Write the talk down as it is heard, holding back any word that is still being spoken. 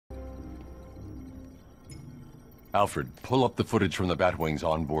Alfred, pull up the footage from the Batwing's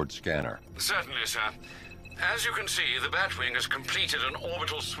onboard scanner. Certainly, sir. As you can see, the Batwing has completed an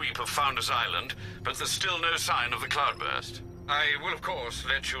orbital sweep of Founders Island, but there's still no sign of the cloudburst. I will, of course,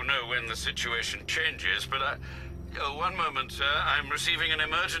 let you know when the situation changes, but one moment, sir. I'm receiving an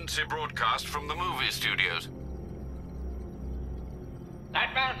emergency broadcast from the movie studios.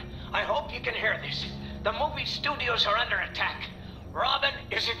 Batman, I hope you can hear this. The movie studios are under attack. Robin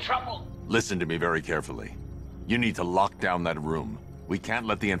is in trouble. Listen to me very carefully. You need to lock down that room. We can't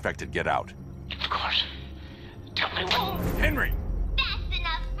let the infected get out. Of course. Tell me what... Henry! That's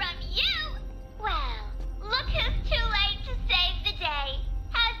enough from you! Well, look who's too late to save the day.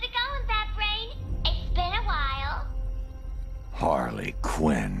 How's it going, Batbrain? It's been a while. Harley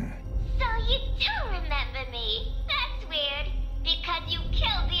Quinn. So you do remember me. That's weird, because you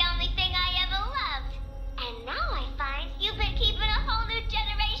killed the only thing I ever loved. And now I find you've been keeping a whole new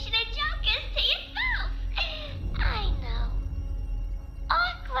generation of Jokers to yourself. I know.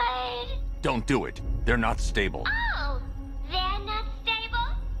 Awkward. Don't do it. They're not stable. Oh, they're not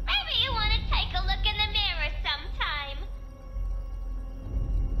stable? Maybe you want to take a look in the mirror sometime.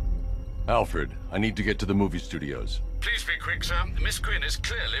 Alfred, I need to get to the movie studios. Please be quick, sir. Miss Quinn is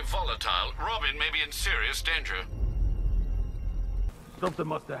clearly volatile. Robin may be in serious danger. Something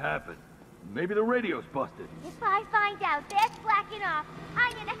must have happened. Maybe the radio's busted. If I find out they're slacking off,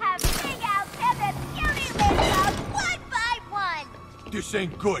 I'm gonna have Big Al tear their beauty lids off one by one. This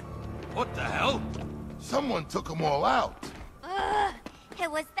ain't good. What the hell? Someone took them all out. Ugh, it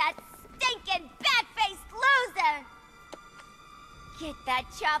was that stinking bat-faced loser. Get that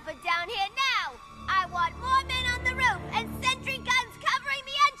chopper down here now. I want more men on the roof and sentry guns covering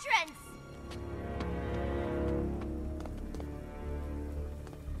the entrance.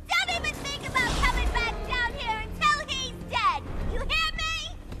 Don't even think about coming back down here until he's dead. You hear me?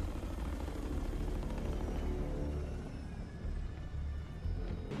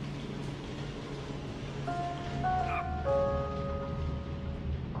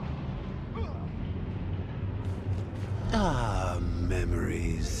 Ah,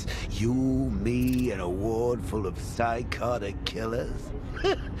 memories. You, me, and a ward full of psychotic killers.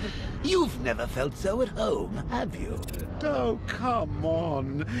 You've never felt so at home, have you? Oh, come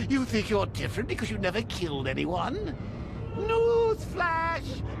on. You think you're different because you never killed anyone?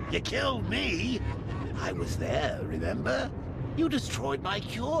 Newsflash! You killed me. I was there, remember? You destroyed my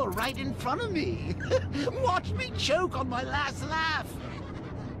cure right in front of me. Watched me choke on my last laugh.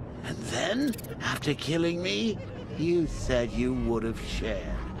 And then, after killing me, you said you would have shared.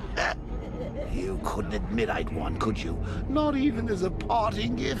 You couldn't admit I'd won, could you? Not even as a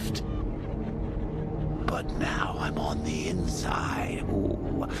parting gift. But now I'm on the inside.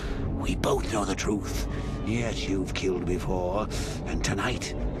 Ooh, we both know the truth. Yes, you've killed before. And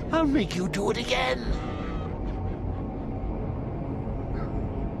tonight, I'll make you do it again.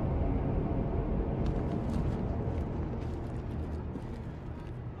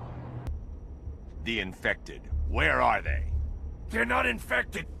 The infected. Where are they? They're not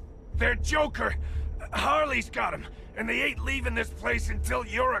infected. They're Joker. Harley's got him, and they ain't leaving this place until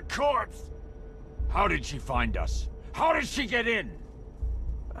you're a corpse. How did she find us? How did she get in?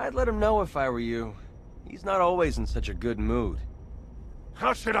 I'd let him know if I were you. He's not always in such a good mood.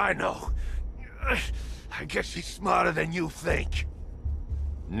 How should I know? I guess she's smarter than you think.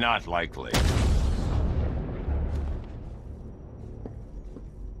 Not likely.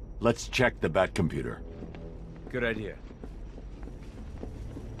 Let's check the Bat computer. Good idea.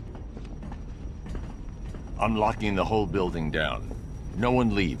 I'm locking the whole building down. No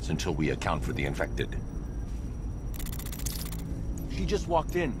one leaves until we account for the infected. She just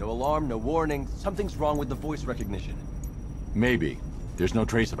walked in. No alarm, no warning. Something's wrong with the voice recognition. Maybe. There's no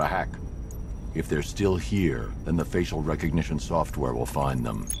trace of a hack. If they're still here, then the facial recognition software will find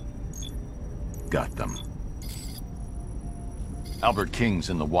them. Got them. Albert King's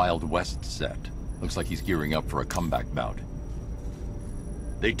in the Wild West set. Looks like he's gearing up for a comeback bout.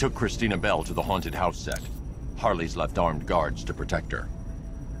 They took Christina Bell to the haunted house set. Harley's left armed guards to protect her.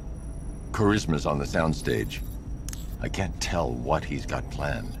 Charisma's on the soundstage. I can't tell what he's got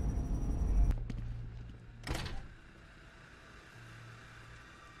planned.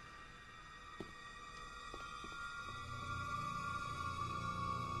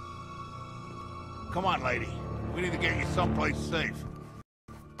 Come on, lady. We need to get you someplace safe.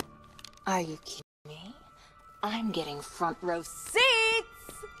 Are you kidding me? I'm getting front row seats!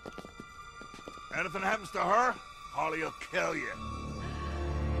 Anything happens to her, Harley will kill you.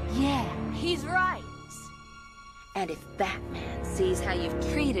 Yeah, he's right. And if Batman sees how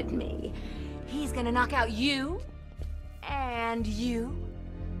you've treated me, he's gonna knock out you, and you.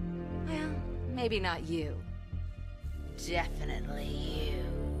 Well, maybe not you. definitely you.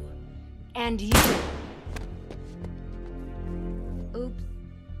 And you. Oops.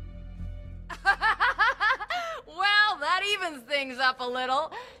 Well, that evens things up a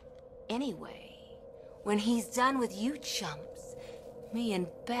little. Anyway, when he's done with you chumps, me and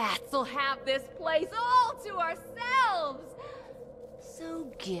Bats will have this place all to ourselves.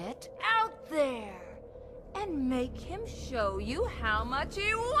 So get out there and make him show you how much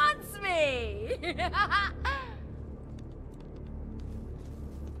he wants me.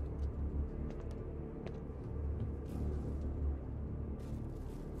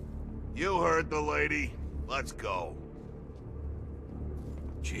 You heard the lady. Let's go.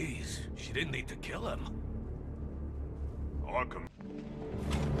 Jeez, she didn't need to kill him. Arkham.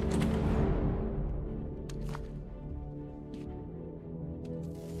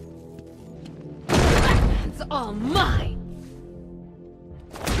 It's all mine!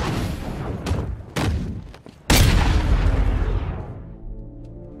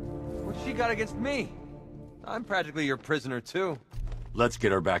 What's she got against me? I'm practically your prisoner, too. Let's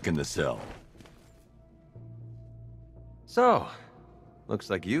get her back in the cell. So, looks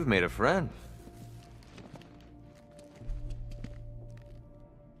like you've made a friend.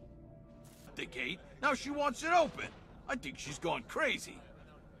 The gate. Now she wants it open. I think she's gone crazy.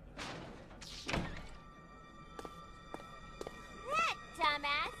 That,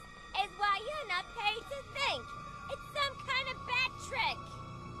 dumbass, is why you're not paid to think. It's some kind of bad trick.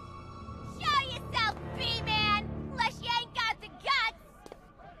 Show yourself, B-Man, unless you ain't got the guts.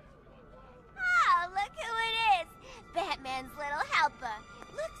 Oh, look who it is. Batman's little helper.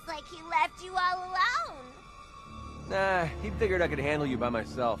 Looks like he left you all alone. Nah, he figured I could handle you by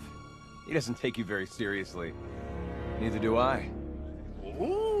myself. He doesn't take you very seriously. Neither do I.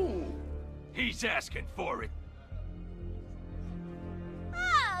 Ooh! He's asking for it.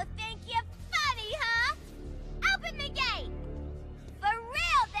 Oh, think you're funny, huh? Open the gate. For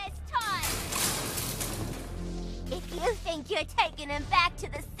real this time. If you think you're taking him back to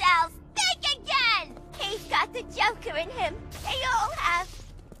the cells, think again. He's got the Joker in him. They all have.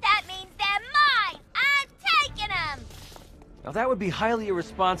 That means they're mine. I'm taking them. Now that would be highly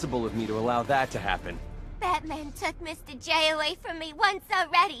irresponsible of me to allow that to happen. Batman took Mr. J away from me once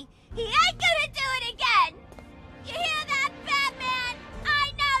already. He ain't gonna do it again. You hear that, Batman?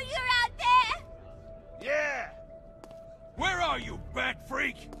 I know you're out there. Yeah! Where are you, bat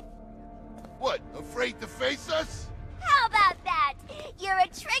freak? What, afraid to face us? How about that? You're a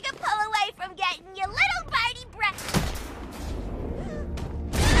trigger pull away from getting your little birdie breath.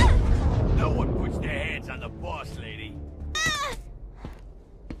 No one puts their hands on the boss, lady.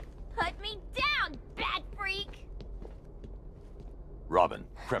 Put me down, bad freak! Robin,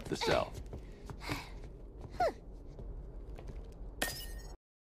 prep the cell.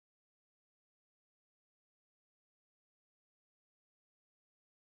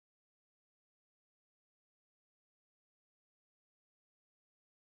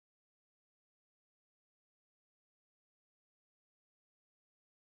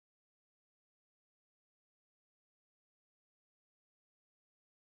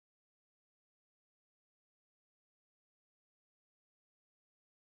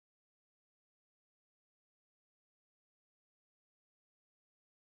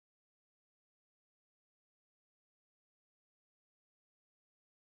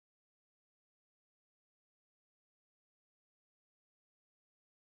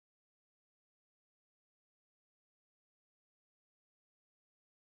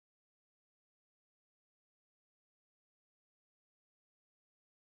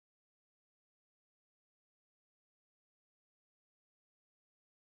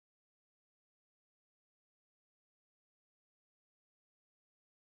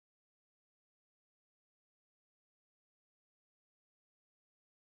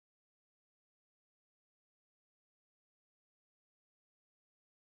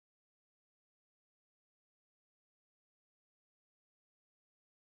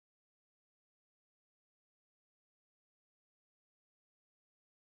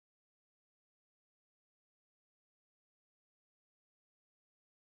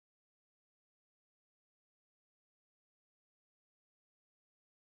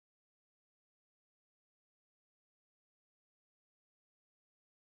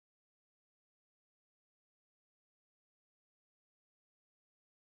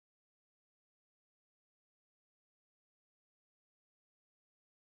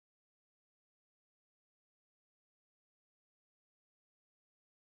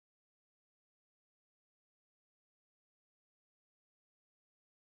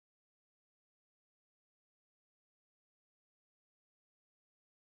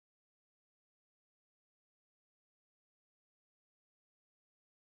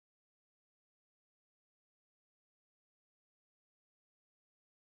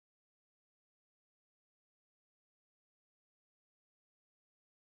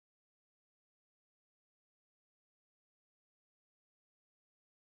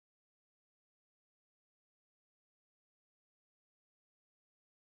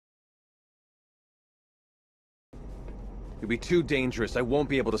 You'll be too dangerous. I won't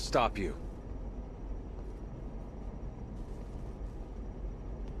be able to stop you.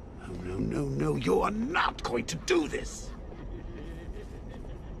 Oh, no, no, no. You are not going to do this.